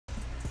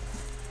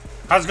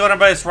How's it going,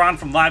 everybody? It's Ron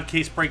from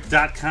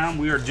LiveCaseBreak.com.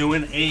 We are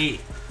doing a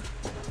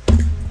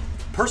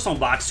personal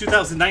box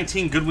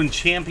 2019 Goodwin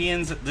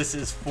Champions. This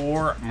is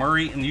for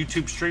Murray in the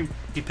YouTube stream.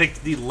 He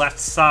picked the left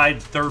side,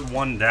 third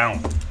one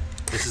down.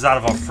 This is out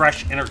of a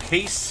fresh inner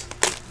case.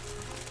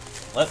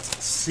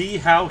 Let's see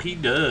how he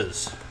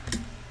does.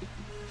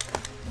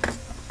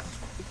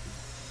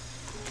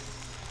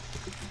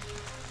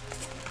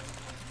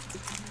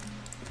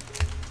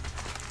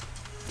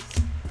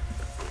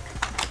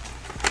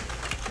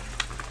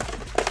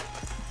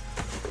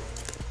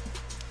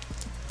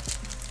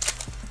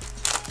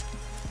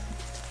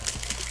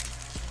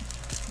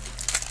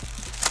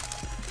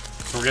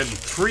 So we're getting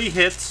 3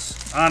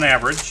 hits on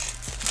average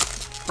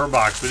per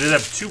box. We did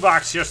have 2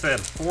 boxes yesterday that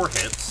had 4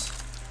 hits.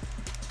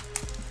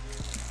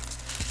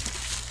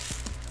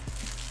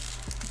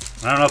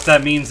 I don't know if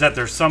that means that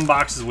there's some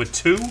boxes with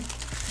 2,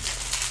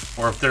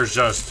 or if there's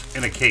just,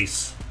 in a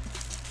case,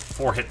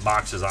 4 hit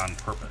boxes on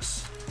purpose.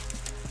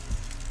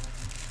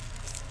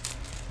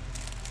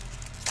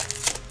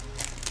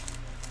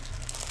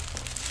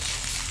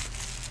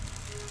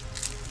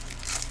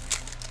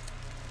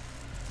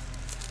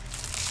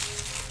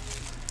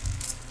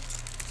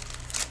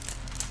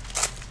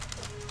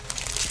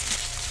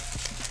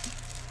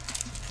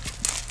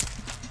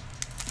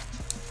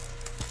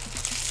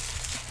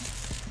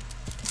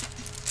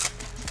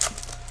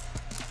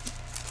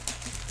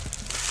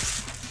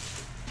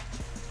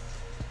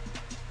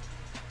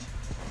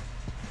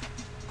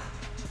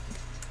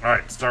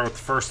 Alright, start with the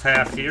first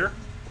half here.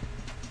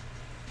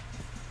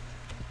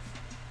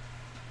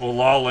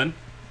 O'Loughlin,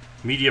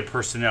 media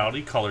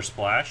personality, color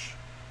splash.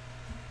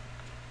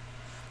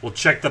 We'll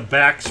check the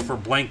backs for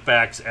blank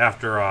backs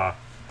after I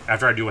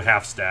do a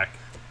half stack.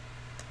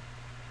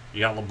 You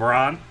got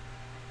LeBron,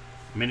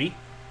 mini.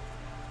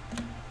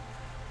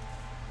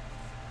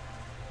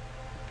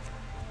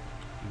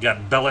 You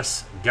got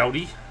Bellis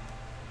Gowdy.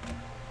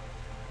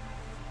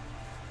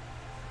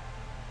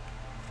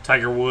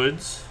 Tiger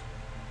Woods,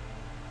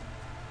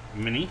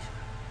 mini.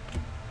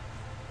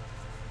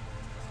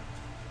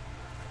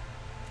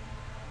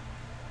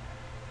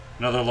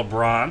 Another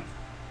LeBron.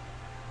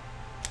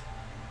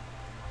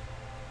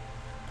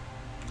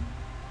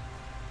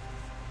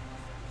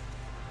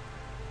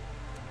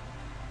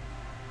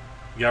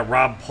 You got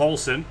Rob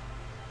Paulson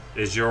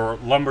is your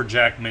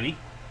Lumberjack mini.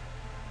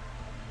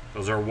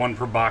 Those are 1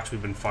 per box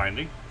we've been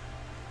finding.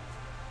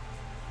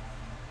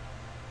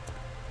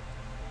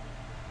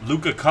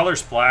 Luka color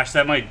splash,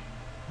 that might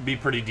be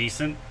pretty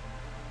decent.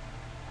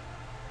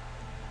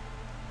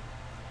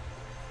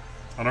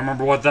 I don't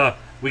remember what the...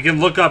 We can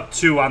look up,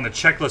 too, on the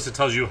checklist. It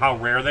tells you how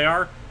rare they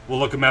are. We'll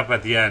look them up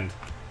at the end.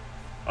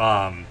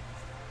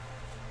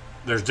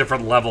 There's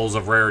different levels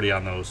of rarity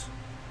on those.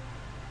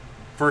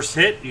 First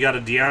hit, you got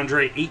a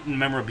DeAndre Ayton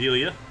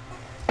memorabilia.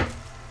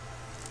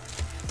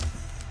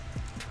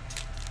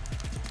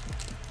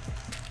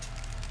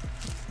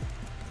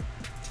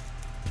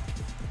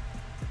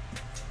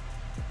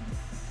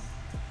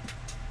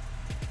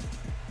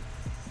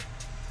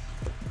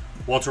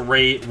 Walter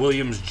Ray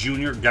Williams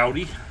Jr.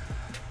 Gowdy.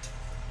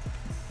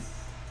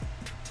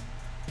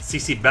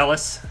 CC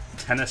Bellis,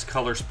 tennis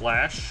color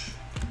splash.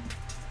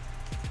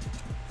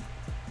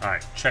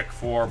 Alright, check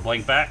for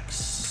blank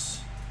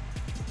backs.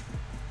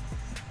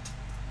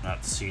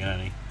 Not seeing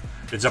any.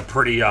 It's a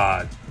pretty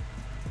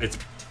it's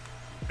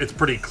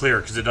pretty clear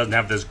because it doesn't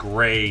have this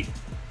gray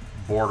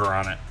border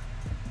on it.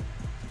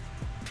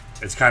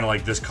 It's kind of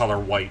like this color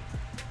white.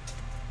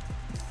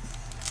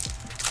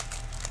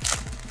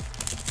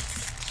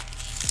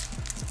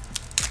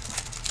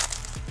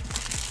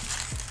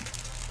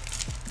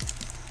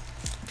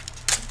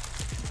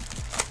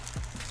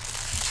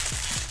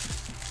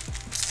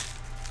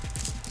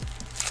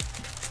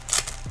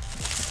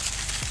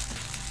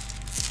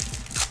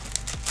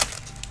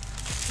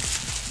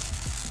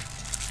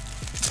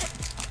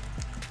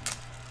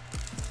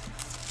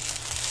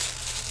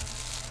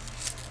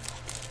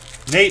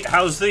 Nate,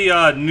 how's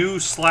the new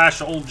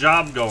 / old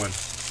job going?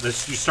 You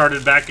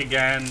started back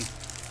again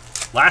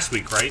last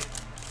week, right?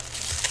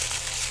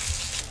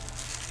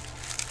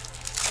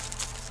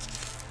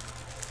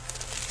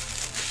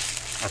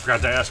 I forgot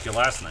to ask you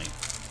last night.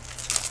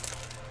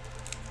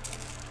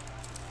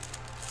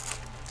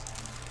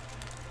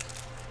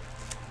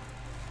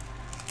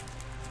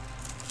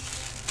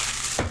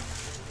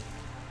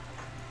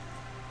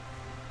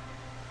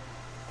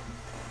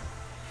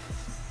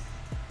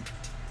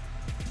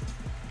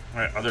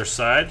 Alright, other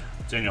side,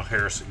 Daniel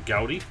Harris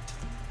Gowdy.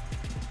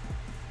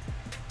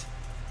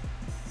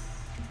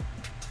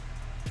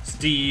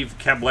 Steve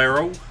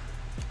Caballero,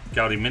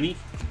 Gowdy mini.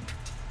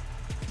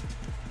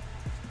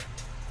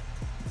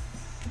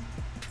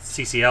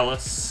 CC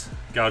Ellis,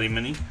 Gowdy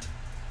mini.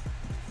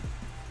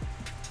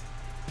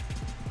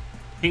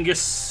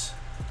 Hingis.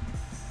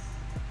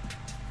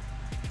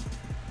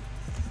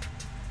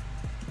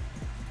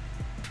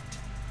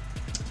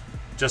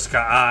 Jessica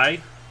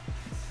I.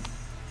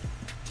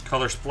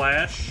 Color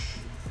Splash.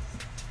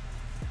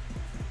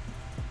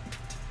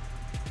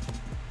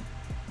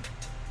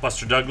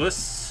 Buster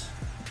Douglas.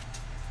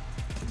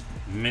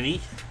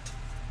 Mini.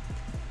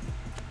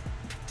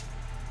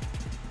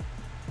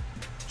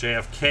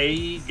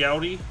 JFK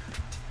Gaudy.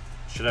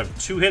 Should have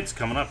 2 hits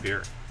coming up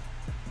here.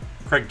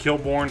 Craig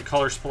Kilborn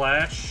Color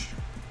Splash.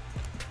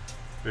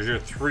 There's your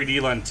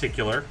 3D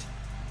Lenticular.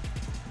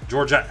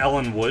 Georgia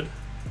Ellenwood.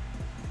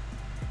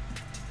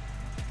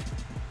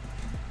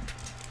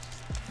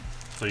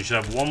 So you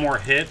should have 1 more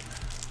hit.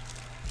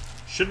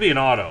 Should be an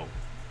auto.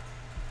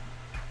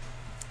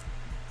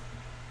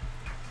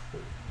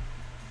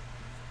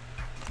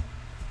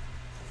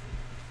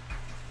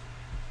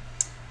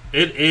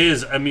 It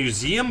is a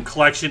museum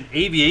collection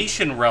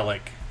aviation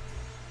relic.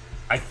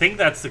 I think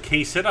that's the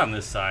case hit on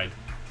this side.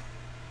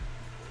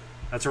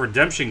 That's a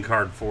redemption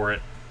card for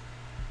it.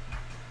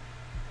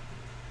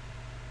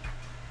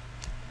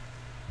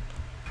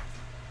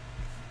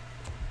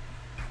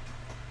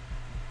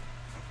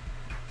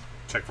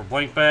 Check for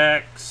blank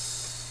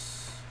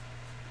backs.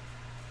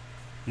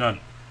 None.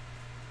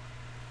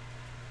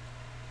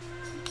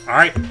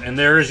 Alright, and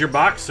there is your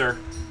box, sir.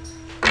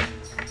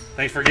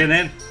 Thanks for getting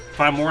in.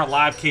 Find more at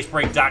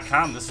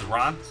livecasebreak.com. This is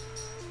Ron.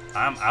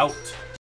 I'm out.